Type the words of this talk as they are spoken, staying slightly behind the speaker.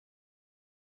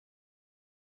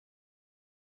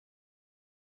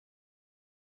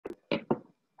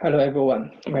Hello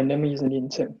everyone, my name is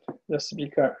Chen, the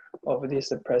speaker of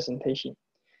this presentation.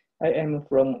 I am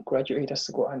from Graduate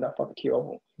School and Faculty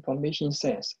of Information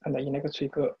Science and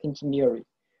Electrical Engineering,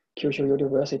 Kyushu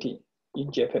University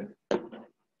in Japan.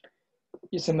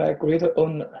 It's my great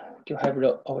honor to have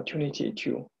the opportunity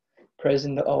to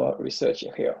present our research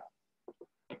here.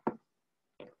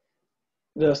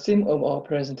 The theme of our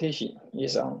presentation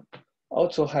is on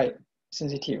ultra-high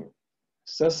sensitive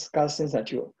SERS gas sensor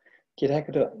to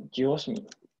detect geosmin.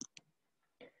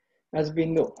 As we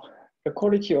know, the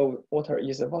quality of water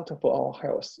is vital for our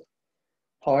health.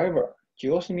 However,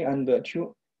 geosmin and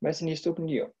true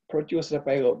methylsulfonil produced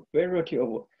by a variety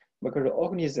of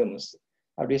microorganisms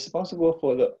are responsible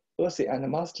for the earthy and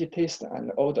musty taste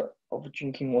and odor of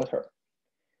drinking water.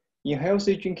 In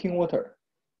healthy drinking water,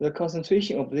 the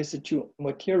concentration of these two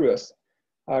materials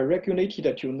are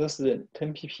regulated to less than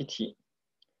 10 ppt.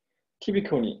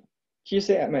 Typically,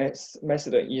 GCMS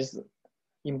method is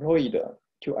employed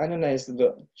to analyze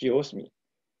the geosmin.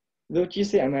 Though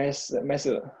GCMS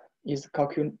method is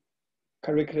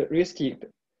characteristic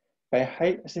by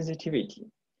high sensitivity,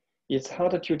 it's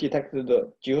hard to detect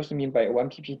the geosmin by 1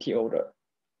 ppt order.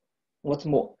 What's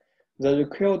more, the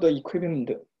required equipment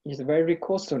is very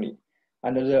costly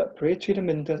and the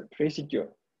pre-treatment procedure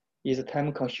is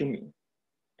time-consuming.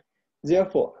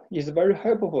 Therefore, it's very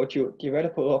helpful to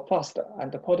develop a fast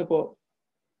and portable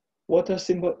water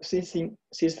sample sensing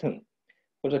system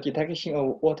for the detection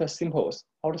of water samples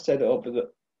outside of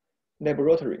the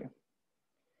laboratory.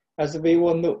 As we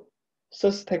all know,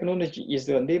 SERS technology is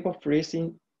a label-free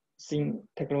sensing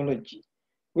technology,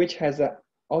 which has an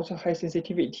ultra-high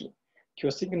sensitivity to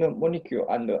signal molecule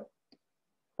and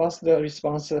faster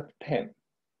response time.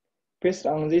 Based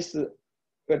on this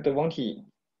advantage,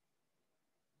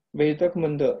 we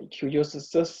recommend to use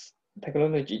SERS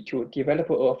technology to develop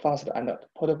a fast and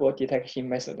portable detection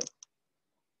method.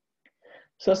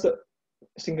 SERS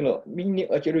signal mainly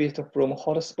originates from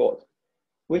hotspot,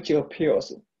 which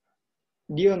appears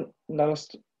near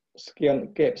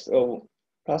nanoscale gaps of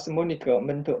plasmonic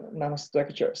mental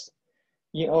nanostructures.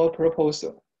 In our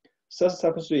proposal, SERS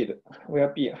substrate will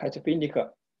be hydrophilic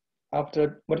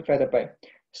after modified by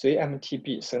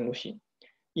 3-MTB solution.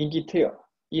 In detail,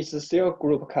 its cell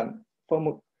group can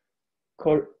form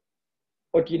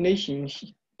coordination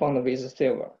bond with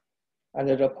silver, and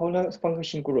the polar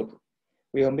function group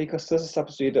will make SERS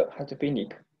substrate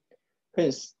hydrophilic.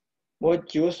 Hence, more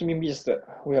geosmin mist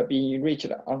will be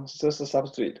enriched on SERS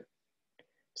substrate,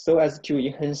 so as to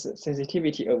enhance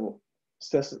sensitivity of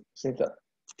SERS sensor.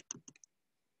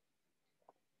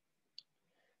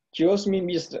 Geosmin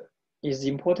mist is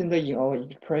important in our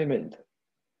experiment,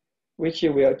 which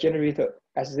will generate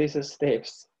as these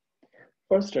steps.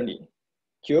 Firstly,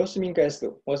 geosmin gas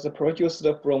was produced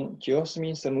from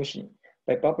geosmin solution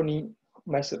by bubbling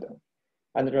method,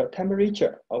 and the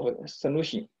temperature of the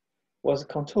solution was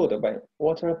controlled by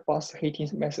water bath heating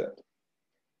method.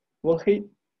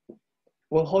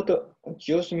 When hot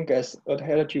geosmin gas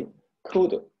adhered to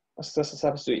cold SERS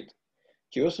substrate,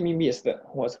 geosmin mist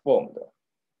was formed.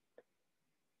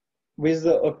 With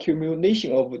the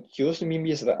accumulation of geosmin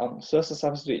mist on SERS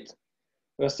substrate,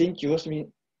 a thin geosmin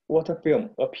water film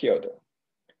appeared.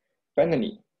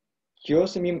 Finally,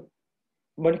 geosmin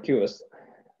molecules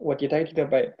were detected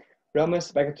by Raman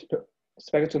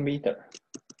spectrometer.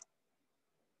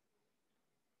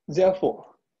 Therefore,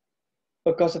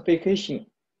 a gasification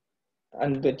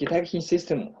and the detection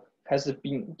system has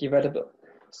been developed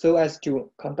so as to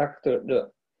conduct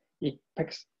the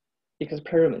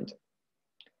experiment.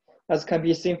 As can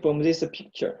be seen from this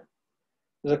picture,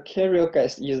 the carrier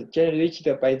gas is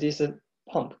generated by this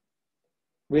pump,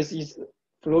 with its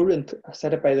flow rate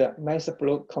set by the mass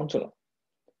flow controller.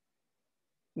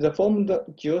 The formed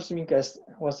geosmin gas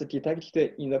was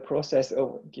detected in the process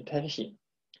of detection,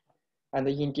 and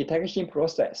in detection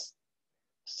process,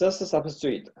 SERS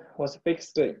substrate was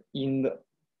fixed in the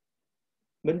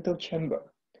mental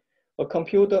chamber. A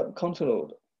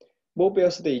computer-controlled mobile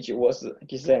stage was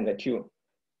designed to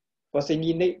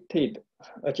facilitate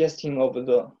adjusting of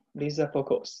the laser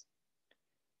focus.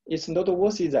 It's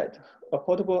noteworthy that a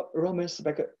portable Raman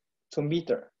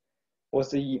spectrometer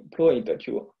was employed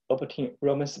to obtain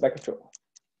Raman spectrum.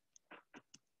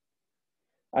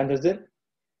 And then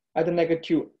I'd like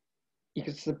to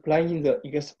explain the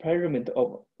experiment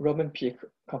of Raman peak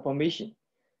conformation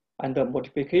and the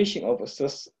modification of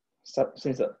SERS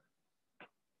sensor.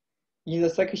 In the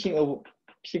section of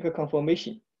peak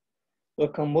conformation, the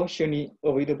commercially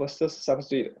available SERS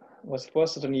substrate was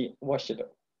firstly washed.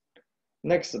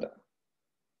 Next,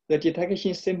 the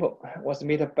detection sample was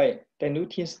made by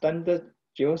diluting standard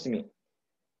geosmin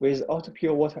without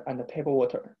pure water and table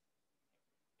water.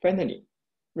 Finally,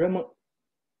 Raman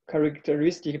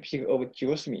characteristic peak of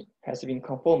Geosmin has been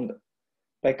confirmed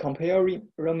by comparing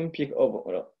Raman peak of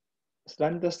a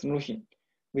standard solution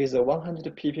with a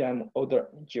 100 ppm order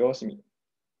Geosmin.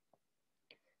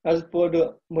 As for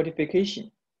the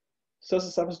modification,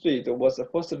 SERS substrate was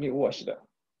firstly washed,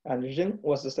 and then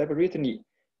was separately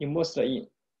immersed in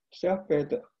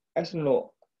sulfide ethanol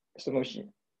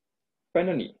solution.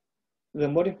 Finally, the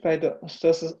modified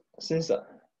SERS sensor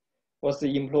was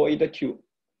employed to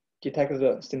detect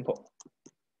the sample.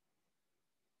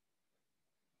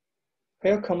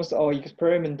 Here comes our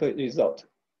experimental result.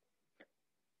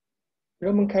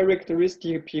 Raman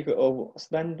characteristic peak of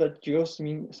standard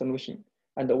Geosmin solution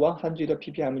and 100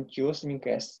 ppm Geosmin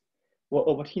gas were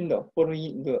obtained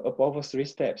following the above three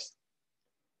steps.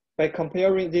 By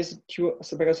comparing these two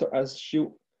spectra as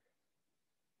shown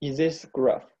in this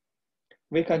graph,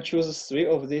 we can choose three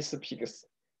of these peaks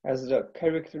as the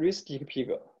characteristic peak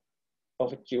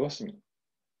of Geosmin.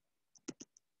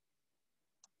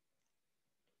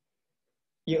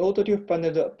 In order to find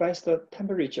the best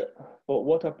temperature for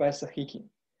water-based heating,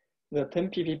 the 10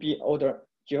 ppb order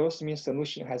Geosmin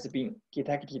solution has been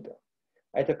detected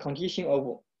at a condition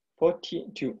of 40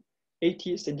 to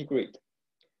 80 centigrade,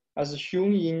 as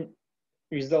shown in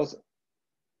results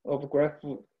of graph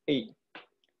A.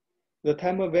 The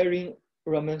time-varying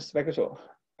Raman spectrum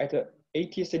at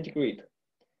 80 centigrade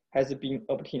has been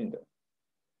obtained.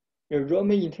 The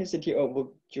Raman intensity of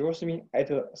Geosmin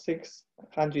at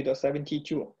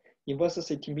 672 inverse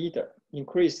centimeter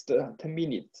increased 10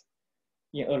 minutes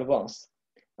in advance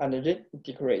and then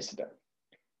decreased.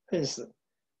 Hence,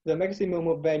 the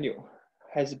maximum value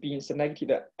has been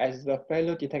selected as the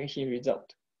final detection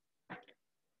result.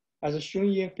 As shown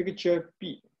in figure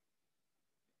B,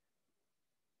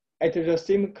 at the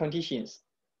same conditions,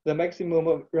 the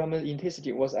maximum Raman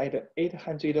intensity was at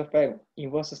 805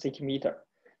 inverse centimeter,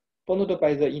 followed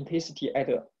by the intensity at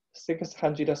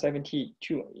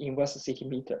 672 inverse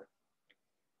centimeter.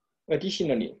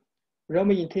 Additionally,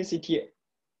 Raman intensity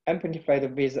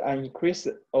amplified with an increase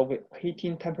of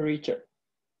heating temperature.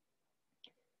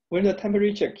 When the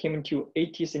temperature came to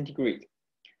 80 centigrade,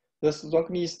 the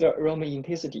strongest Raman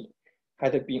intensity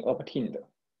had been obtained.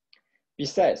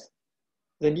 Besides,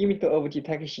 the limit of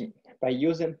detection by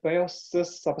using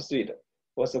bio-SERS substrate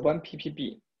was 1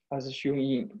 ppb, as shown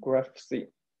in graph C.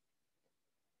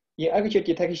 In actual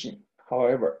detection,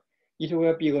 however, it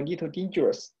will be a little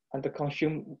dangerous and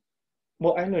consume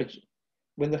more energy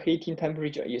when the heating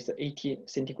temperature is 80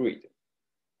 centigrade.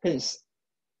 Hence,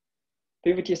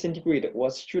 50 centigrade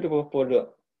was suitable for the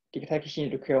detection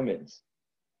requirements.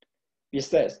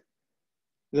 Besides,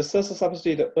 the SERS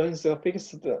substrate earns a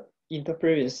fixed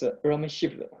interference Raman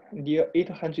shift near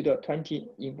 820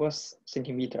 inverse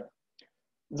centimeter.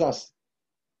 Thus,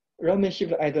 Raman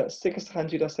shift at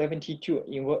 672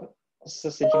 inverse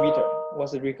centimeter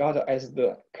was regarded as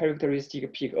the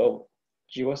characteristic peak of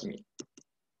Geosmin.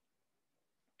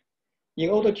 In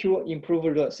order to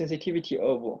improve the sensitivity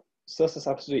of SERS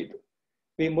substrate,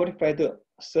 we modified the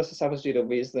SERS substrate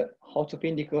with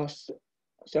hydrophilic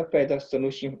sulfide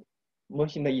solution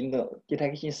mentioned in the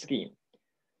detection scheme.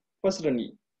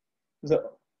 Firstly, the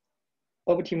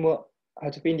optimal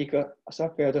hydrophilic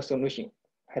sulfide solution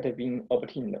had been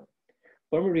obtained.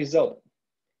 From the result,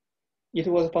 it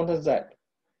was found that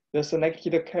the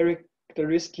selected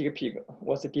characteristic peak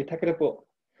was detectable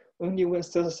only when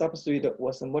SERS substrate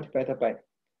was modified by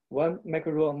 1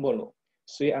 micromole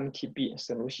 3 mTb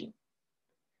solution.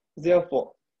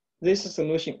 Therefore, this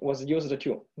solution was used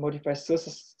to modify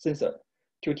SERS sensor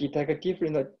to detect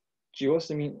different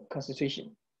Geosmin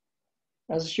concentration.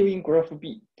 As shown in graph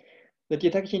B, the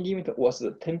detection limit was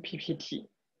 10 ppt,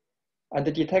 and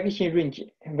the detection range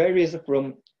varies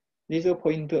from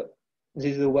 0.01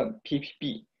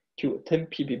 ppb to 10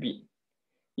 ppb.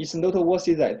 It's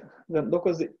noteworthy that the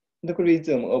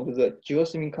logarithm of the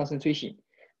Geosmin concentration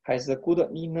has a good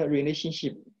linear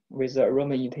relationship with the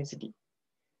Raman intensity.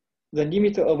 The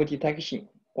limit of detection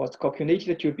was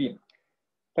calculated to be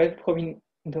 5.4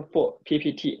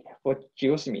 ppt for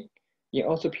Geosmin in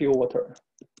also pure water.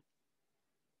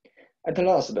 At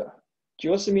last,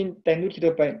 Geosmin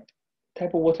diluted by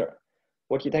tap water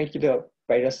were detected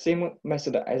by the same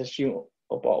method as shown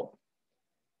above.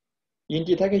 In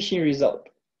detection result,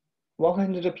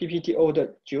 100 ppt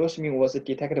order Geosmin was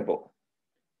detectable.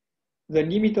 The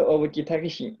limit of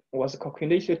detection was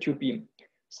calculated to be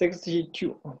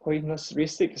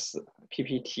 62.36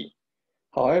 ppt.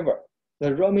 However,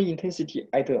 the Raman intensity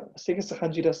at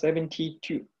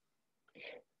 672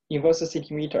 inverse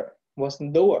centimeter was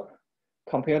lower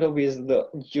compared with the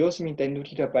geosmin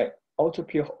diluted by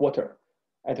ultra-pure water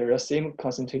at the same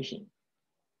concentration.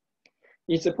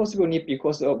 It's possibly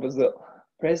because of the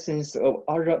presence of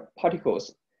other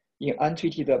particles in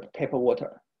untreated tap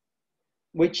water,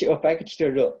 which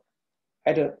affected the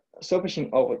adsorption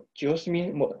of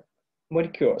geosmin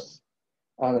molecules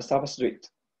on the substrate.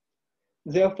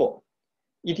 Therefore,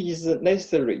 it is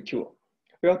necessary to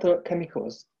filter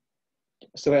chemicals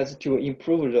so as to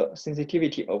improve the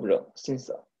sensitivity of the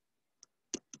sensor.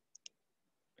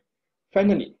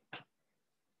 Finally,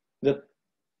 the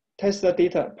test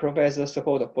data provides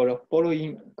support for the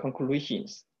following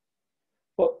conclusions.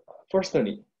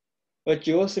 Firstly, a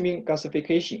geosmin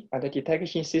gasification and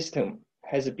detection system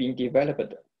has been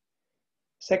developed.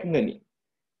 Secondly,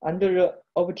 under the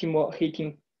optimal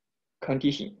heating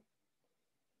condition,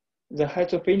 the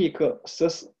hydrophilic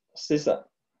Sassa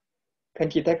can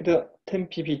detect 10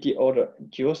 ppd of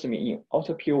geosmin in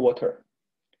ultra-pure water,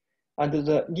 and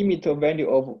the limit value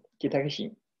of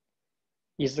detection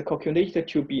is calculated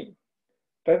to be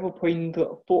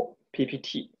 5.4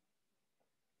 ppt.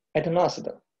 At last,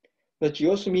 the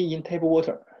geosmin in tap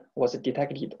water was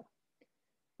detected.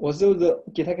 Although the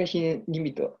detection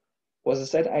limit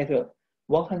was set at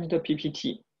 100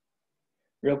 ppt,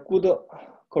 the good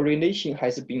correlation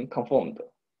has been confirmed.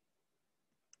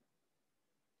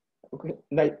 Okay,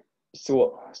 that's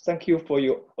all. Thank you for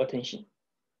your attention.